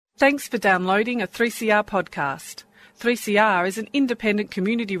Thanks for downloading a 3CR podcast. 3CR is an independent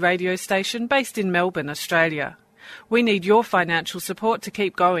community radio station based in Melbourne, Australia. We need your financial support to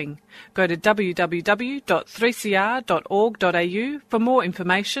keep going. Go to www.3cr.org.au for more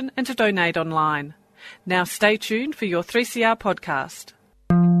information and to donate online. Now stay tuned for your 3CR podcast.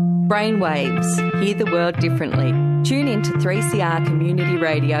 Brainwaves. Hear the world differently. Tune in to 3CR Community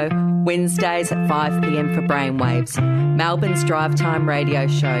Radio Wednesdays at 5 p.m. for Brainwaves, Melbourne's drive time radio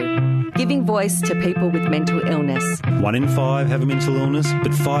show, giving voice to people with mental illness. 1 in 5 have a mental illness,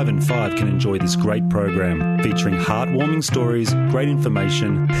 but 5 in 5 can enjoy this great program featuring heartwarming stories, great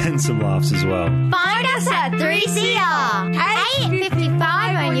information and some laughs as well. Find us at 3CR,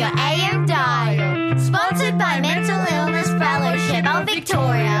 855 on your AM dial. Sponsored by Mental Illness Fellowship of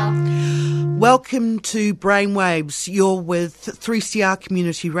Victoria. Welcome to Brainwaves. You're with 3CR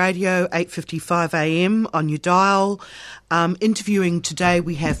Community Radio, 8:55 AM on your dial. Interviewing today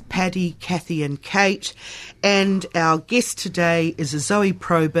we have Paddy, Kathy and Kate, and our guest today is Zoe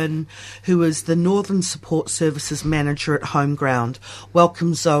Probyn, who is the Northern Support Services Manager at Homeground.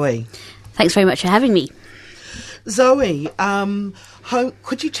 Welcome, Zoe. Thanks very much for having me. Zoe,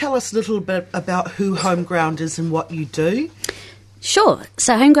 could you tell us a little bit about who Homeground is and what you do? Sure.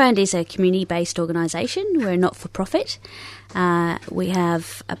 So Homeground is a community-based organisation. We're a not-for-profit. We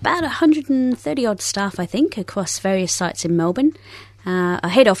have about 130-odd staff, I think, across various sites in Melbourne. Our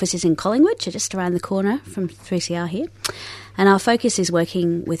head office is in Collingwood, so just around the corner from 3CR here. And our focus is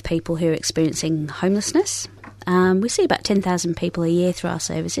working with people who are experiencing homelessness. We see about 10,000 people a year through our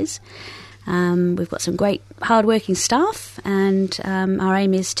services. We've got some great hard-working staff, and our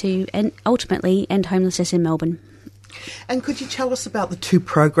aim is to ultimately end homelessness in Melbourne. And could you tell us about the two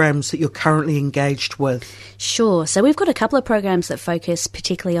programs that you're currently engaged with? Sure. So we've got a couple of programs that focus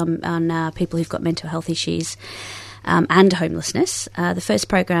particularly on people who've got mental health issues and homelessness. The first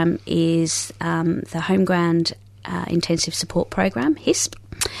program is the Homeground Intensive Support Program, HISP.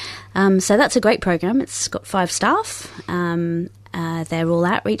 So that's a great program. It's got 5 staff. They're all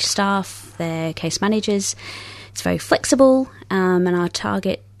outreach staff. They're case managers. It's very flexible, and our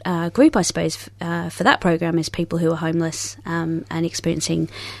target group, I suppose, for that program is people who are homeless and experiencing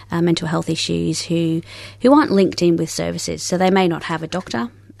mental health issues who aren't linked in with services. So they may not have a doctor.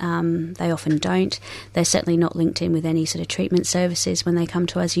 They often don't. They're certainly not linked in with any sort of treatment services when they come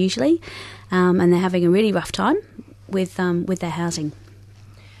to us usually, and they're having a really rough time with their housing.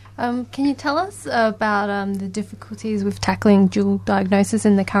 Can you tell us about the difficulties with tackling dual diagnosis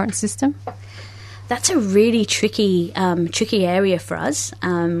in the current system? That's a really tricky area for us.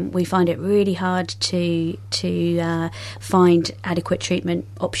 We find it really hard to find adequate treatment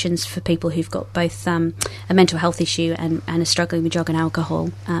options for people who've got both a mental health issue and are struggling with drug and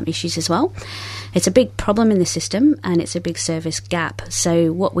alcohol issues as well. It's a big problem in the system and it's a big service gap.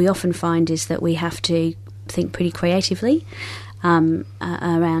 So what we often find is that we have to think pretty creatively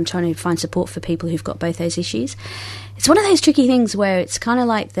around trying to find support for people who've got both those issues. It's one of those tricky things where it's kind of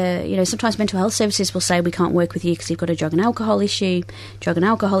like sometimes mental health services will say we can't work with you because you've got a drug and alcohol issue. Drug and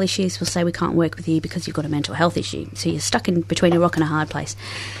alcohol issues will say we can't work with you because you've got a mental health issue. So you're stuck in between a rock and a hard place.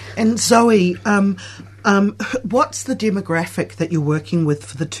 And Zoe, what's the demographic that you're working with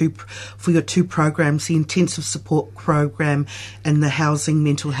for your two programs, the intensive support program and the housing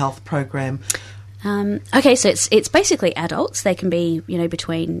mental health program? Okay, so it's basically adults. They can be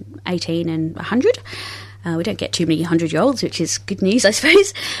between 18 and 100. We don't get too many 100-year-olds, which is good news, I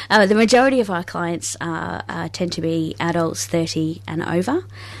suppose. The majority of our clients tend to be adults 30 and over.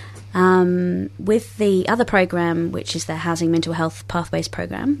 With the other program, which is the Housing Mental Health Pathways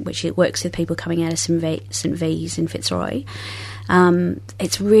program, which it works with people coming out of St V's in Fitzroy,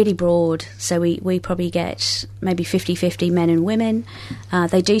 it's really broad. So we probably get maybe 50-50 men and women.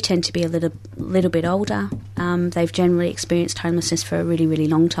 They do tend to be a little bit older. They've generally experienced homelessness for a really, really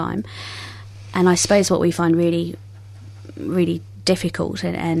long time. And I suppose what we find really, really difficult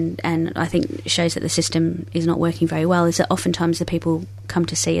and I think shows that the system is not working very well is that oftentimes the people come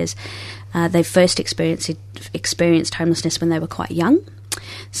to see us, they've first experienced homelessness when they were quite young.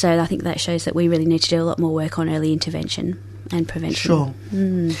 So I think that shows that we really need to do a lot more work on early intervention and prevention. Sure.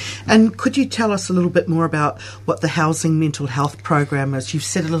 And could you tell us a little bit more about what the Housing Mental Health Program is? You've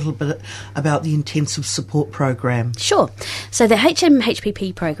said a little bit about the Intensive Support Program. Sure. So the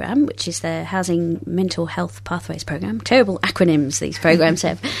HMHPP program, which is the Housing Mental Health Pathways program, terrible acronyms these programs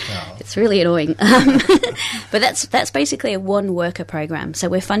have. It's really annoying. But that's basically a one worker program. So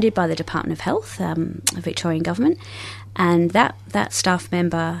we're funded by the Department of Health, Victorian Government. And that staff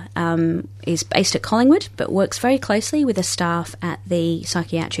member is based at Collingwood but works very closely with the staff at the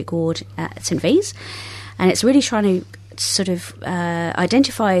psychiatric ward at St V's. And it's really trying to sort of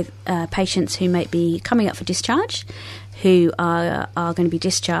identify patients who might be coming up for discharge, who are going to be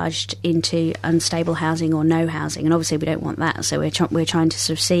discharged into unstable housing or no housing, and obviously we don't want that. So we're trying to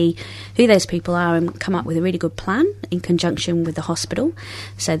sort of see who those people are and come up with a really good plan in conjunction with the hospital,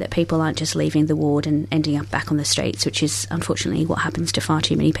 so that people aren't just leaving the ward and ending up back on the streets, which is unfortunately what happens to far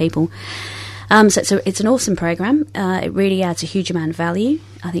too many people. So it's an awesome program. It really adds a huge amount of value,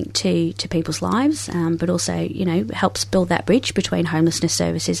 I think, to people's lives, but also, helps build that bridge between homelessness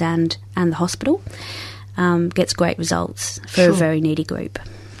services and the hospital. Gets great results for a very needy group.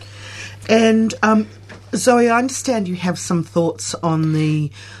 And Zoe, I understand you have some thoughts on the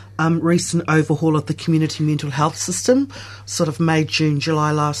recent overhaul of the community mental health system, sort of May, June,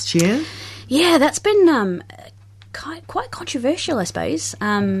 July last year. Yeah, that's been quite controversial, I suppose,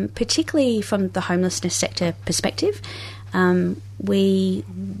 particularly from the homelessness sector perspective. We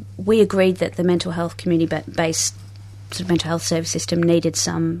agreed that the mental health community-based sort of mental health service system needed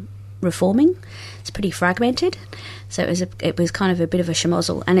some reforming. It's pretty fragmented, so it was kind of a bit of a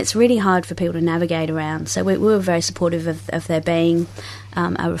schmozzle, and it's really hard for people to navigate around. So we were very supportive of there being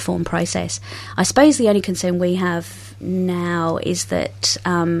a reform process. I suppose the only concern we have now is that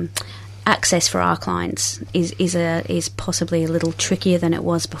access for our clients is possibly a little trickier than it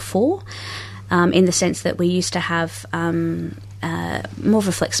was before, in the sense that we used to have more of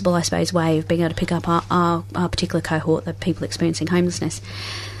a flexible, I suppose, way of being able to pick up our particular cohort, the people experiencing homelessness.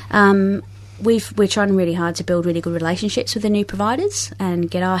 We're trying really hard to build really good relationships with the new providers and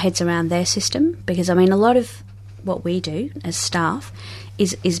get our heads around their system, because a lot of what we do as staff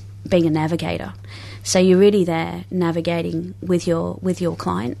is being a navigator. So you're really there navigating with your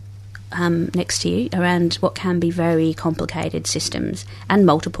client next to you around what can be very complicated systems and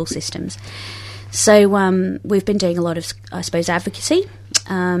multiple systems. So we've been doing a lot of, I suppose, advocacy,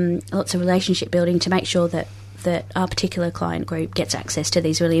 lots of relationship building to make sure that our particular client group gets access to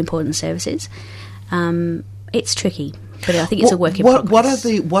these really important services. It's tricky, but I think it's a work in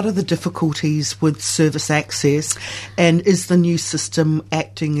progress. What are the difficulties with service access, and is the new system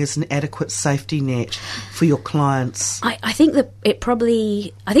acting as an adequate safety net for your clients? I think that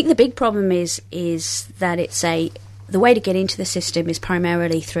I think the big problem is that the way to get into the system is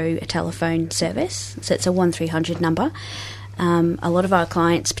primarily through a telephone service. So it's a 1300 number. A lot of our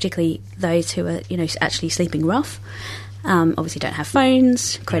clients, particularly those who are, actually sleeping rough, obviously don't have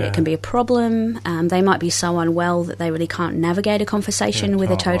phones. Credit can be a problem. They might be so unwell that they really can't navigate a conversation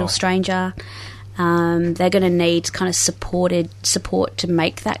with a total stranger. They're going to need kind of support to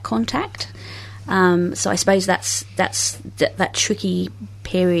make that contact. So I suppose that's that tricky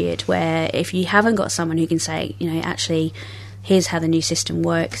period where if you haven't got someone who can say, actually, here's how the new system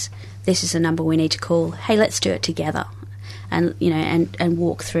works. This is the number we need to call. Hey, let's do it together. And and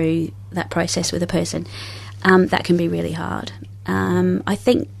walk through that process with a person, that can be really hard. I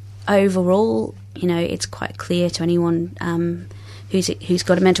think overall, it's quite clear to anyone who's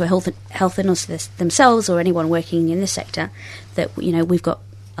got a mental health illness themselves, or anyone working in the sector, that we've got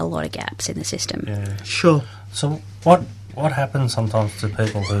a lot of gaps in the system. Yeah. Sure. So what happens sometimes to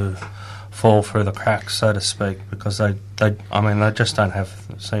people who fall through the cracks, so to speak, because they just don't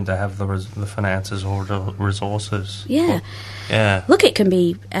seem to have the finances or the resources. Yeah. Yeah. Look, it can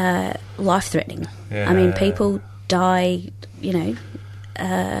be life-threatening. Yeah. People die,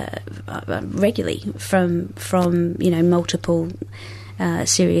 regularly from multiple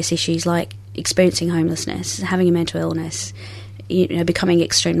serious issues like experiencing homelessness, having a mental illness, becoming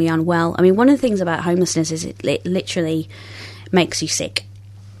extremely unwell. One of the things about homelessness is it literally makes you sick.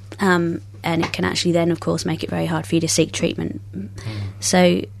 And it can actually then, of course, make it very hard for you to seek treatment.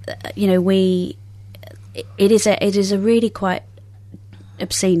 So, it is a really quite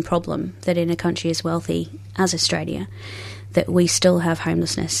obscene problem that in a country as wealthy as Australia, that we still have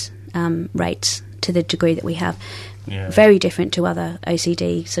homelessness rates to the degree that we have. Yeah. Very different to other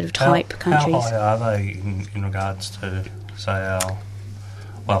OECD sort of type countries. How high are they in regards to, say, our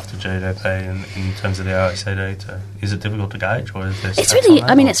wealth to GDP in terms of the OECD? Is it difficult to gauge, or is there? It's really,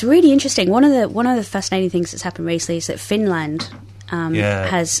 it's really interesting. One of the fascinating things that's happened recently is that Finland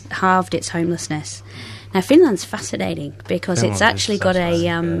has halved its homelessness. Now, Finland's fascinating because it's actually got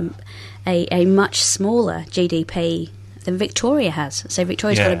a much smaller GDP than Victoria has. So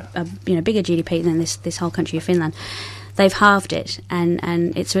Victoria's got a bigger GDP than this whole country of Finland. They've halved it, and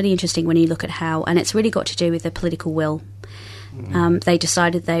it's really interesting when you look at how, and it's really got to do with the political will. They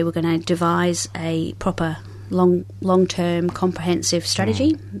decided they were going to devise a proper long-term comprehensive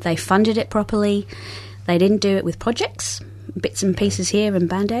strategy. They funded it properly. They didn't do it with projects, bits and pieces here and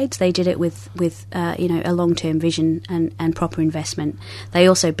band-aids. They did it with a long-term vision and proper investment. They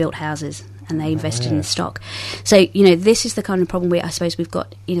also built houses. and they invested in stock. So, this is the kind of problem I suppose we've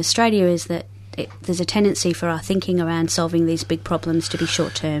got in Australia, is that there's a tendency for our thinking around solving these big problems to be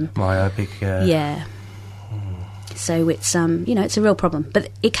short-term. Myopic, Yeah. So it's, it's a real problem. But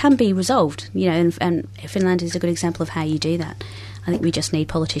it can be resolved, and Finland is a good example of how you do that. I think we just need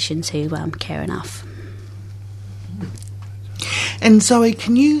politicians who care enough. And Zoe,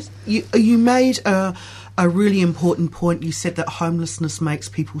 you made a really important point. You said that homelessness makes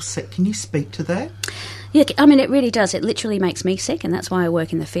people sick. Can you speak to that? Yeah, I mean, it really does. It literally makes me sick, and that's why I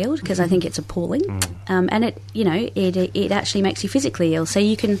work in the field, because I think it's appalling. And it actually makes you physically ill. So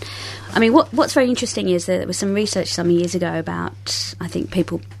you can, I mean, what's very interesting is that there was some research some years ago about, I think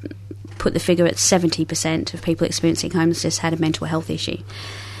people put the figure at 70% of people experiencing homelessness had a mental health issue.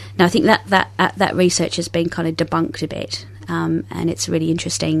 Now, I think that research has been kind of debunked a bit, and it's really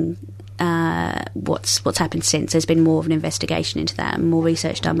interesting what's happened since. There's been more of an investigation into that, and more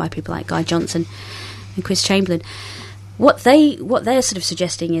research done by people like Guy Johnson and Chris Chamberlain. What they're sort of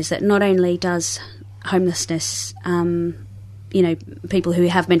suggesting is that not only does homelessness, people who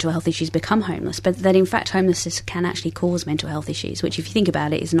have mental health issues become homeless, but that in fact homelessness can actually cause mental health issues, which if you think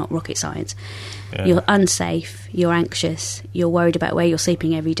about it is not rocket science. Yeah. You're unsafe, you're anxious, you're worried about where you're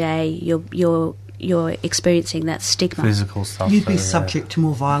sleeping every day, you're experiencing that stigma. Physical stuff. You'd be subject to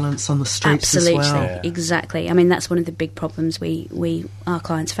more violence on the streets as well. Yeah. Exactly. I mean, that's one of the big problems our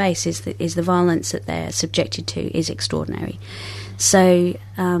clients face is the violence that they're subjected to is extraordinary. So,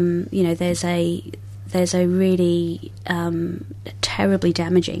 there's a really terribly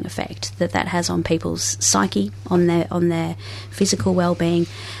damaging effect that has on people's psyche, on their physical well-being,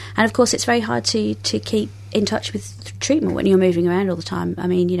 and of course, it's very hard to keep in touch with treatment when you're moving around all the time. I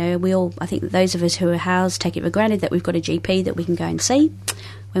mean, I think that those of us who are housed take it for granted that we've got a GP that we can go and see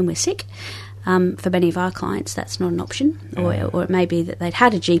when we're sick. For many of our clients, that's not an option, or it may be that they'd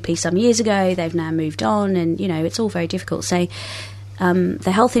had a GP some years ago, they've now moved on, and it's all very difficult. So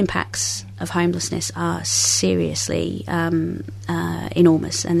the health impacts of homelessness are seriously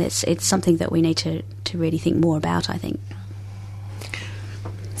enormous, and it's something that we need to really think more about, I think.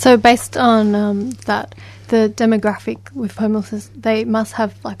 So based on that, the demographic with homelessness, they must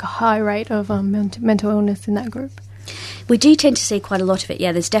have like a high rate of mental illness in that group? We do tend to see quite a lot of it,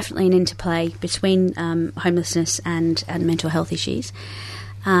 yeah. There's definitely an interplay between homelessness and mental health issues.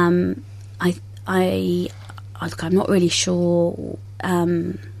 I'm not really sure.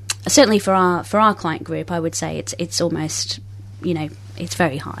 Certainly for our client group, I would say it's almost, it's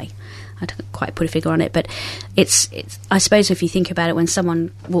very high. I don't quite put a figure on it, but it's. I suppose if you think about it, when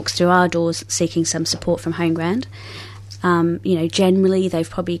someone walks through our doors seeking some support from Home Ground, generally they've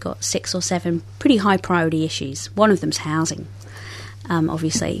probably got 6 or 7 pretty high priority issues. One of them's housing,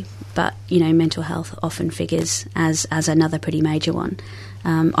 obviously, but mental health often figures as another pretty major one.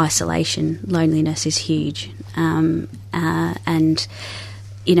 Isolation, loneliness is huge, and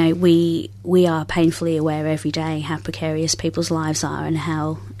we are painfully aware every day how precarious people's lives are and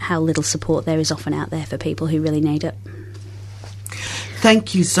how little support there is often out there for people who really need it.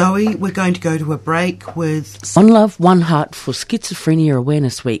 Thank you, Zoe. We're going to go to a break with One Love, One Heart for Schizophrenia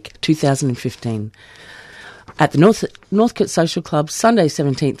Awareness Week 2015. At the Northcote Social Club, Sunday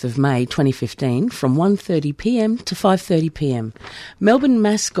 17th of May 2015 from 1:30pm to 5:30pm. Melbourne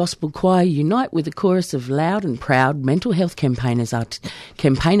Mass Gospel Choir unite with a chorus of loud and proud mental health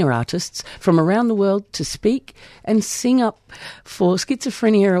campaigner artists from around the world to speak and sing up for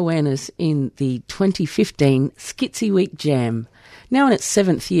schizophrenia awareness in the 2015 Schizzy Week Jam. Now in its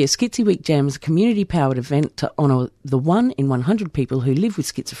 7th year, Schizzy Week Jam is a community-powered event to honour the 1 in 100 people who live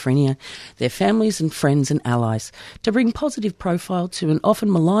with schizophrenia, their families and friends and allies, to bring positive profile to an often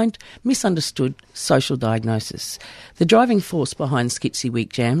maligned, misunderstood social diagnosis. The driving force behind Schizzy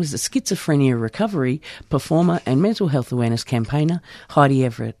Week Jam is the schizophrenia recovery, performer and mental health awareness campaigner, Heidi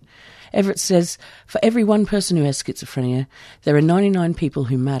Everett. Everett says, "For every one person who has schizophrenia, there are 99 people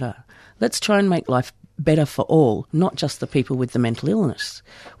who matter. Let's try and make life better for all, not just the people with the mental illness.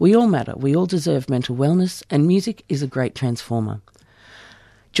 We all matter, we all deserve mental wellness, and music is a great transformer."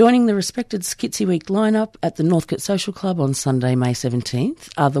 Joining the respected Schizzy Week lineup at the Northcote Social Club on Sunday, May 17th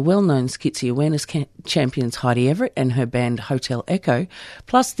are the well-known Schizzy awareness champions Heidi Everett and her band Hotel Echo,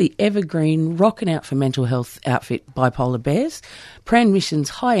 plus the evergreen Rockin' Out for Mental Health outfit Bipolar Bears, Pran Mission's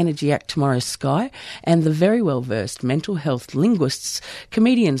high-energy act Tomorrow's Sky, and the very well-versed mental health linguists,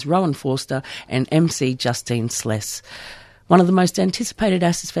 comedians Rowan Forster and MC Justine Sless. One of the most anticipated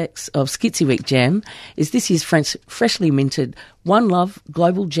aspects of Schizzy Week Jam is this year's freshly minted One Love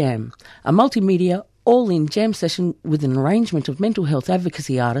Global Jam, a multimedia all-in jam session with an arrangement of mental health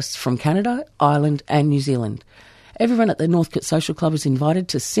advocacy artists from Canada, Ireland and New Zealand. Everyone at the Northcote Social Club is invited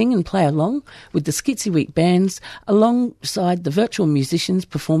to sing and play along with the Skitsy Week bands alongside the virtual musicians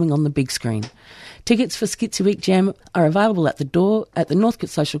performing on the big screen. Tickets for Skitsy Week Jam are available at the door at the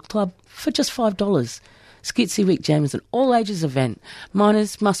Northcote Social Club for just $5. Skitsy Week Jam is an all-ages event.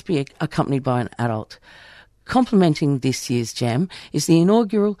 Minors must be accompanied by an adult. Complementing this year's jam is the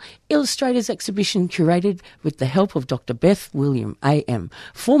inaugural Illustrators exhibition curated with the help of Dr. Beth William, AM,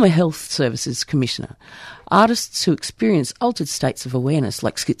 former Health Services Commissioner. Artists who experience altered states of awareness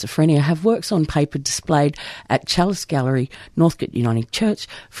like schizophrenia have works on paper displayed at Chalice Gallery, Northcote Uniting Church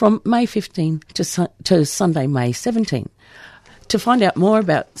from May 15 to Sunday, May 17. To find out more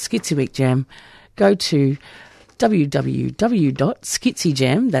about Skitsy Week Jam, go to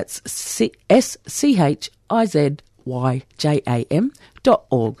www.skitzijam, that's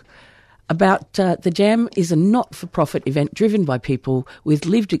SCHIZYJAM.org. About the Jam is a not-for-profit event driven by people with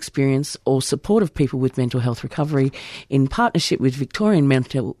lived experience or support of people with mental health recovery in partnership with Victorian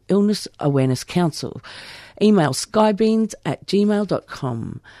Mental Illness Awareness Council. Email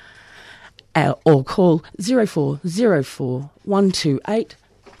skybeans@gmail.com or call 0404 128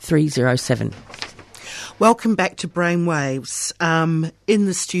 307. Welcome back to Brainwaves. In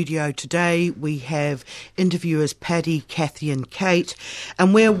the studio today we have interviewers Paddy, Kathy and Kate,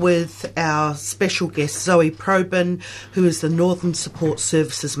 and we're with our special guest Zoe Probyn, who is the Northern Support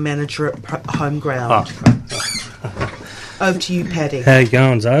Services Manager at Homeground. Over to you, Paddy. How you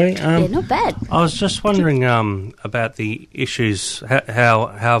going, Zoe? Yeah, not bad. I was just wondering about the issues, how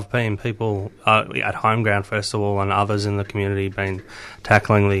have been people at Homeground, first of all, and others in the community been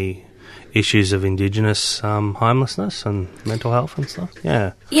tackling the issues of Indigenous homelessness and mental health and stuff?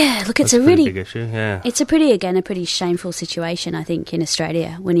 Yeah. Yeah, look, it's That's a really big issue. Yeah. It's a pretty shameful situation, I think, in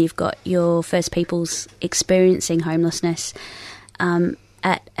Australia when you've got your First Peoples experiencing homelessness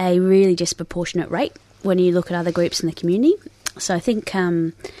at a really disproportionate rate when you look at other groups in the community. So I think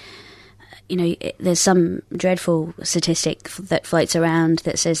there's some dreadful statistic that floats around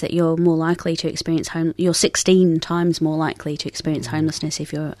that says that you're more likely to experience you're 16 times more likely to experience homelessness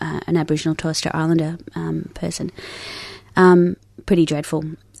if you're an Aboriginal Torres Strait Islander person. Pretty dreadful.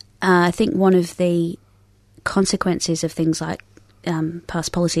 I think one of the consequences of things like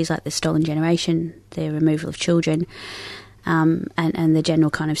past policies like the stolen generation, the removal of children, and the general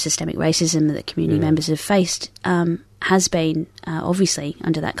kind of systemic racism that community members have faced has been obviously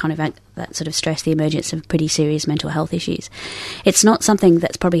under that kind of that sort of stress, the emergence of pretty serious mental health issues. It's not something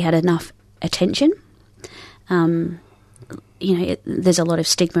that's probably had enough attention. There's a lot of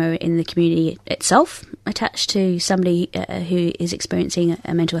stigma in the community itself attached to somebody who is experiencing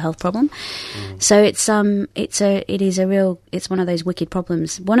a mental health problem. So it's one of those wicked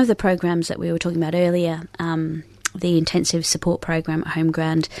problems. One of the programs that we were talking about earlier, the intensive support program at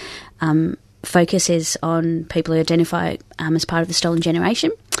Homeground, focuses on people who identify as part of the stolen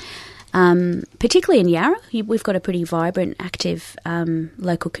generation. Particularly in Yarra, we've got a pretty vibrant, active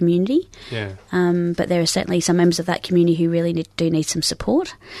local community. Yeah. But there are certainly some members of that community who really do need some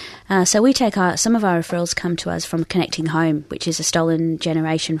support. So we take some of our referrals come to us from Connecting Home, which is a stolen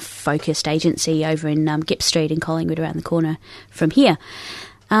generation focused agency over in Gipp Street in Collingwood, around the corner from here.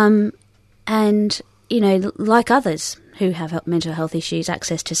 And like others who have mental health issues,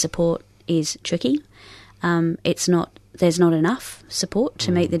 access to support is tricky. There's not enough support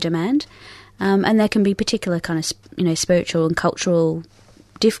to meet the demand, and there can be particular kind of spiritual and cultural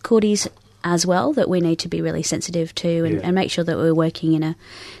difficulties as well that we need to be really sensitive to and make sure that we're working in a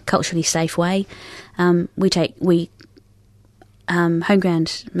culturally safe way.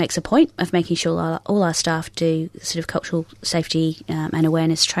 Homeground makes a point of making sure all our staff do sort of cultural safety and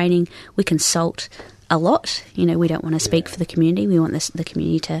awareness training. We consult a lot. We don't want to speak for the community. We want the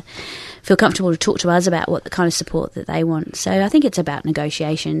community to feel comfortable to talk to us about what the kind of support that they want. So I think it's about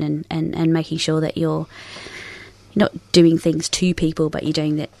negotiation and making sure that you're not doing things to people, but you're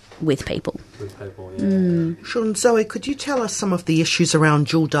doing it with people. Sure. And Zoe, could you tell us some of the issues around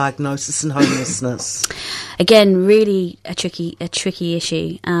dual diagnosis and homelessness? Again, really a tricky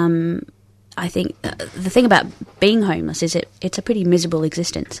issue. I think the thing about being homeless is it's a pretty miserable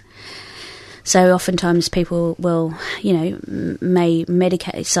existence. So oftentimes people will, may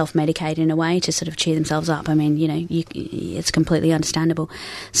self-medicate in a way to sort of cheer themselves up. I mean, it's completely understandable.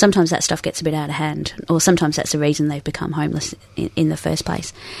 Sometimes that stuff gets a bit out of hand, or sometimes that's the reason they've become homeless in the first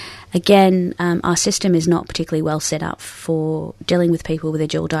place. Again, our system is not particularly well set up for dealing with people with a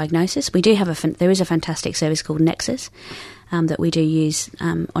dual diagnosis. We do have there is a fantastic service called Nexus that we do use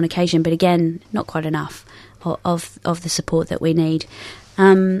on occasion, but again, not quite enough of the support that we need.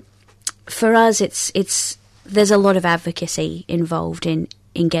 For us, there's a lot of advocacy involved in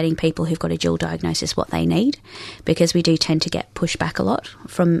in getting people who've got a dual diagnosis what they need, because we do tend to get pushed back a lot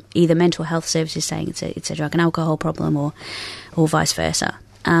from either mental health services saying it's a drug and alcohol problem or vice versa.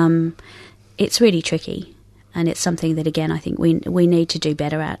 It's really tricky, and it's something that, again, I think we need to do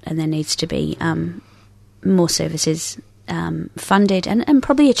better at, and there needs to be more services funded and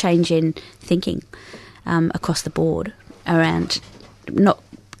probably a change in thinking across the board around not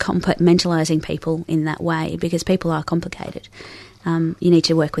compartmentalising people in that way, because people are complicated. You need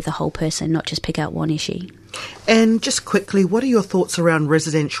to work with the whole person, not just pick out one issue. And just quickly, what are your thoughts around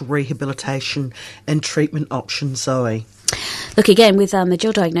residential rehabilitation and treatment options, Zoe? Look, again, with a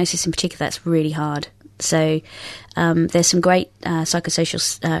dual diagnosis in particular, that's really hard. So there's some great psychosocial,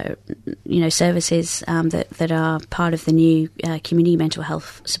 services that are part of the new community mental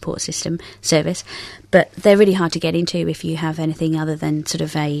health support system service, but they're really hard to get into if you have anything other than sort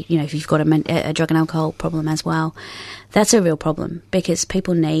of if you've got a drug and alcohol problem as well. That's a real problem, because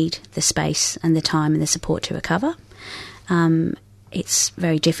people need the space and the time and the support to recover. It's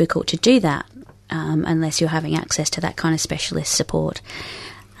very difficult to do that unless you're having access to that kind of specialist support.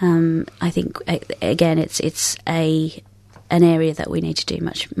 I think, again, it's an area that we need to do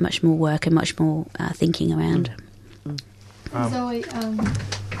much more work and much more thinking around. Zoe,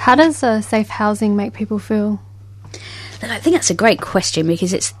 how does safe housing make people feel? I think that's a great question,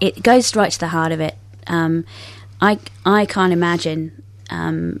 because it goes right to the heart of it. I can't imagine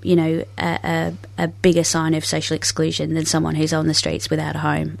a bigger sign of social exclusion than someone who's on the streets without a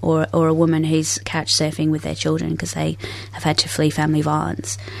home, or a woman who's couch surfing with their children because they have had to flee family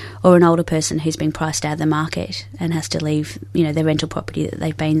violence, or an older person who's been priced out of the market and has to leave, their rental property that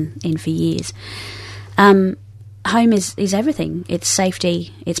they've been in for years. Home is everything. It's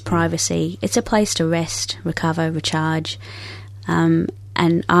safety, it's privacy, it's a place to rest, recover, recharge. And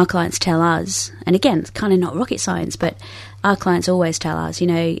our clients tell us, and again, it's kind of not rocket science, but our clients always tell us,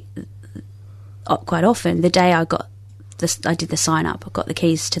 quite often, the day I did the sign up, I got the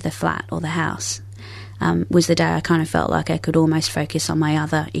keys to the flat or the house, was the day I kind of felt like I could almost focus on my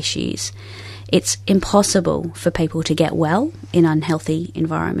other issues. It's impossible for people to get well in unhealthy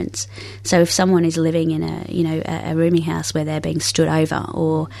environments. So if someone is living in a rooming house where they're being stood over,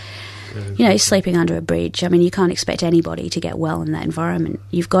 or sleeping under a bridge, you can't expect anybody to get well in that environment.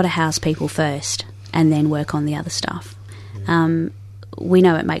 You've got to house people first and then work on the other stuff. We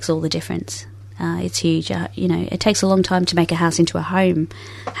know it makes all the difference. It's huge. It takes a long time to make a house into a home,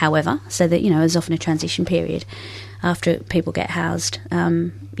 however, so that, there's often a transition period after people get housed.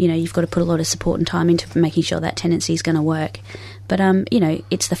 You've got to put a lot of support and time into making sure that tenancy is going to work. But,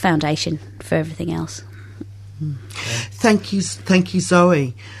 it's the foundation for everything else. Thank you,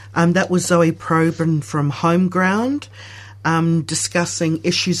 Zoe. That was Zoe Probyn from Homeground, discussing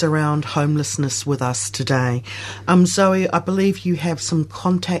issues around homelessness with us today. Zoe, I believe you have some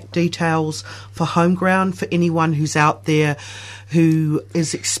contact details for Homeground for anyone who's out there who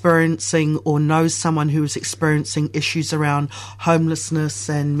is experiencing or knows someone who is experiencing issues around homelessness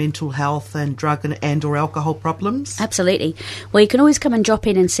and mental health and drug and or alcohol problems. Absolutely. Well, you can always come and drop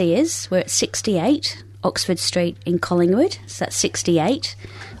in and see us. We're at 68 Oxford Street in Collingwood. So that's 68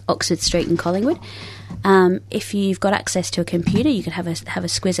 Oxford Street in Collingwood. If you've got access to a computer, you could have a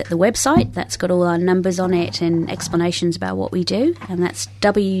squiz at the website. That's got all our numbers on it and explanations about what we do, and that's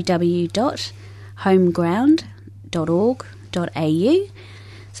www.homeground.org.au.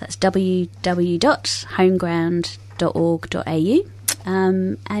 So that's www.homeground.org.au.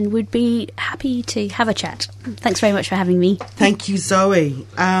 And we'd be happy to have a chat. Thanks very much for having me. Thank you, Zoe.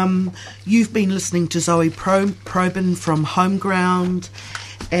 You've been listening to Zoe Probyn from Homeground,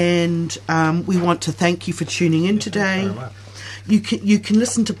 and we want to thank you for tuning in today. You can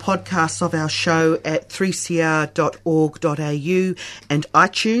listen to podcasts of our show at 3cr.org.au and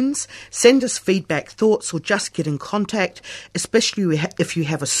iTunes. Send us feedback, thoughts, or just get in contact, especially if you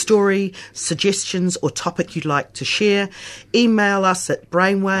have a story, suggestions, or topic you'd like to share. Email us at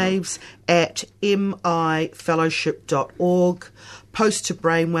brainwaves@mifellowship.org. Post to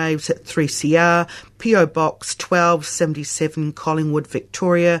Brainwaves at 3CR, PO Box 1277, Collingwood,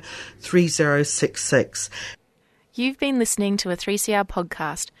 Victoria 3066. You've been listening to a 3CR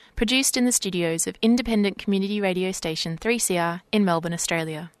podcast produced in the studios of independent community radio station 3CR in Melbourne,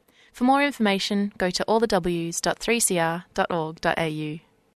 Australia. For more information, go to allthews.3cr.org.au.